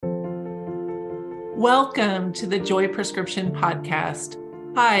Welcome to the Joy Prescription Podcast.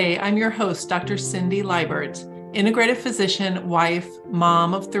 Hi, I'm your host, Dr. Cindy Liebert, integrative physician, wife,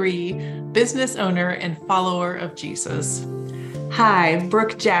 mom of three, business owner, and follower of Jesus. Hi,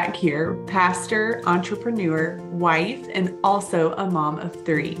 Brooke Jack here, pastor, entrepreneur, wife, and also a mom of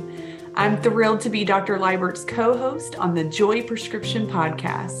three. I'm thrilled to be Dr. Liebert's co-host on the Joy Prescription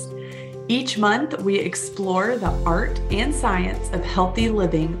Podcast. Each month, we explore the art and science of healthy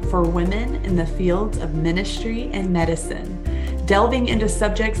living for women in the fields of ministry and medicine, delving into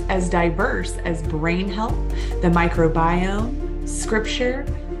subjects as diverse as brain health, the microbiome, scripture,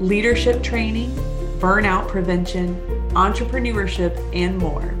 leadership training, burnout prevention, entrepreneurship, and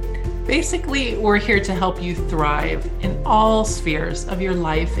more. Basically, we're here to help you thrive in all spheres of your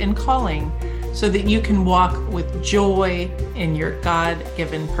life and calling so that you can walk with joy in your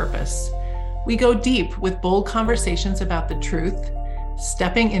God-given purpose. We go deep with bold conversations about the truth,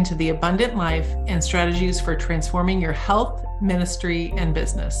 stepping into the abundant life, and strategies for transforming your health, ministry, and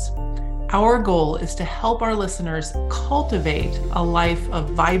business. Our goal is to help our listeners cultivate a life of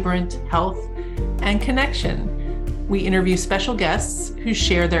vibrant health and connection. We interview special guests who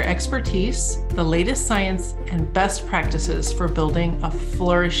share their expertise, the latest science, and best practices for building a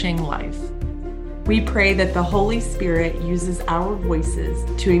flourishing life. We pray that the Holy Spirit uses our voices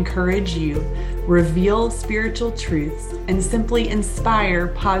to encourage you, reveal spiritual truths, and simply inspire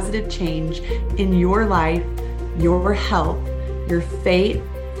positive change in your life, your health, your faith,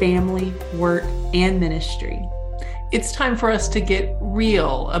 family, work, and ministry. It's time for us to get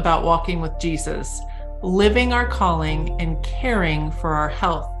real about walking with Jesus, living our calling, and caring for our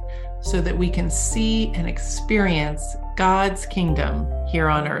health so that we can see and experience God's kingdom here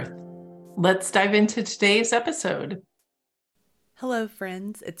on earth. Let's dive into today's episode. Hello,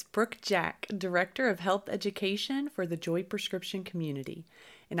 friends. It's Brooke Jack, Director of Health Education for the Joy Prescription community,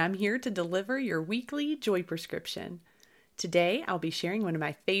 and I'm here to deliver your weekly Joy Prescription. Today, I'll be sharing one of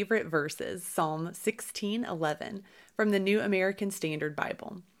my favorite verses, Psalm 16:11, from the New American Standard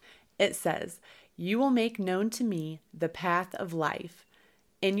Bible. It says, "You will make known to me the path of life.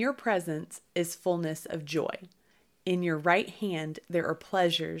 In your presence is fullness of joy. In your right hand there are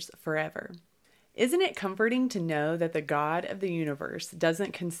pleasures forever." Isn't it comforting to know that the God of the universe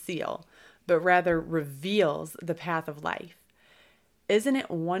doesn't conceal, but rather reveals the path of life? Isn't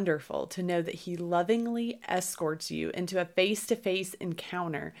it wonderful to know that He lovingly escorts you into a face-to-face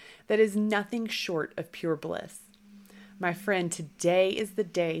encounter that is nothing short of pure bliss? My friend, today is the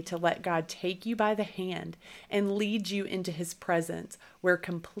day to let God take you by the hand and lead you into His presence where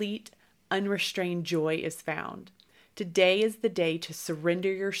complete, unrestrained joy is found. Today is the day to surrender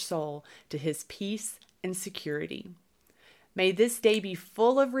your soul to His peace and security. May this day be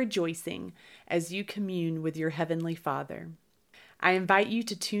full of rejoicing as you commune with your Heavenly Father. I invite you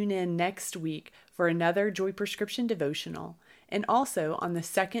to tune in next week for another Joy Prescription devotional, and also on the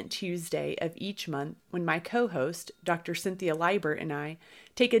second Tuesday of each month when my co-host, Dr. Cynthia Liebert, and I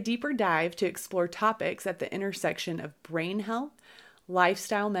take a deeper dive to explore topics at the intersection of brain health,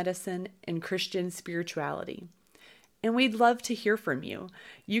 lifestyle medicine, and Christian spirituality. And we'd love to hear from you.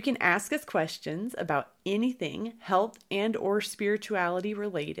 You can ask us questions about anything health and or spirituality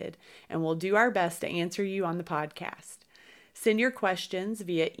related, and we'll do our best to answer you on the podcast. Send your questions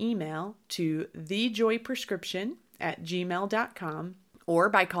via email to thejoyprescription@gmail.com or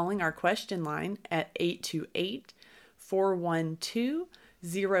by calling our question line at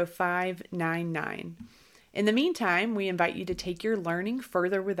 828-412-0599. In the meantime, we invite you to take your learning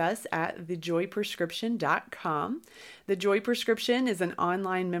further with us at thejoyprescription.com. The Joy Prescription is an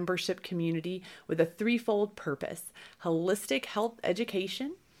online membership community with a threefold purpose: holistic health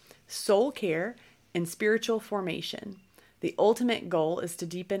education, soul care, and spiritual formation. The ultimate goal is to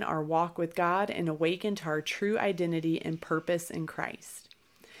deepen our walk with God and awaken to our true identity and purpose in Christ.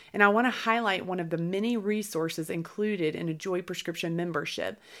 And I want to highlight one of the many resources included in a Joy Prescription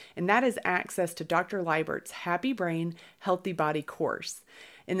membership, and that is access to Dr. Liebert's Happy Brain, Healthy Body course.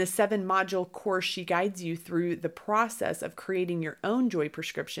 In the 7-module course, she guides you through the process of creating your own Joy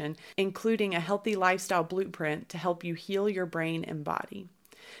Prescription, including a healthy lifestyle blueprint to help you heal your brain and body.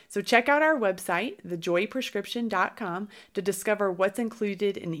 So check out our website, thejoyprescription.com, to discover what's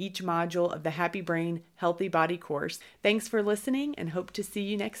included in each module of the Happy Brain, Healthy Body course. Thanks for listening and hope to see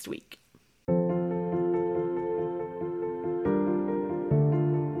you next week.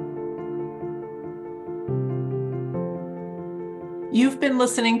 You've been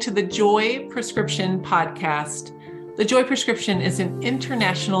listening to the Joy Prescription Podcast. The Joy Prescription is an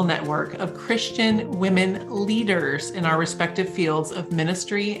international network of Christian women leaders in our respective fields of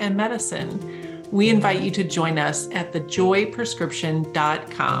ministry and medicine. We invite you to join us at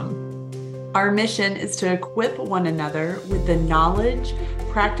thejoyprescription.com. Our mission is to equip one another with the knowledge,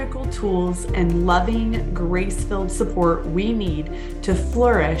 practical tools, and loving, grace-filled support we need to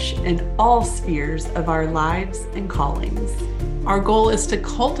flourish in all spheres of our lives and callings. Our goal is to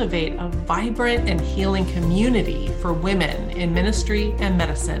cultivate a vibrant and healing community for women in ministry and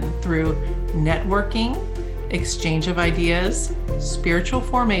medicine through networking, exchange of ideas, spiritual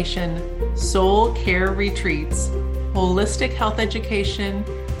formation, soul care retreats, holistic health education,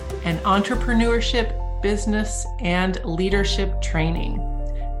 and entrepreneurship, business, and leadership training.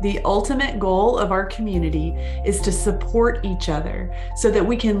 The ultimate goal of our community is to support each other so that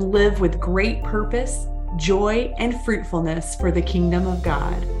we can live with great purpose, joy, and fruitfulness for the kingdom of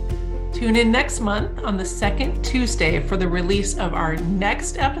God. Tune in next month on the second Tuesday for the release of our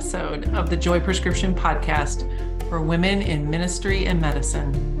next episode of the Joy Prescription Podcast for women in ministry and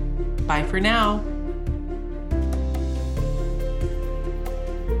medicine. Bye for now.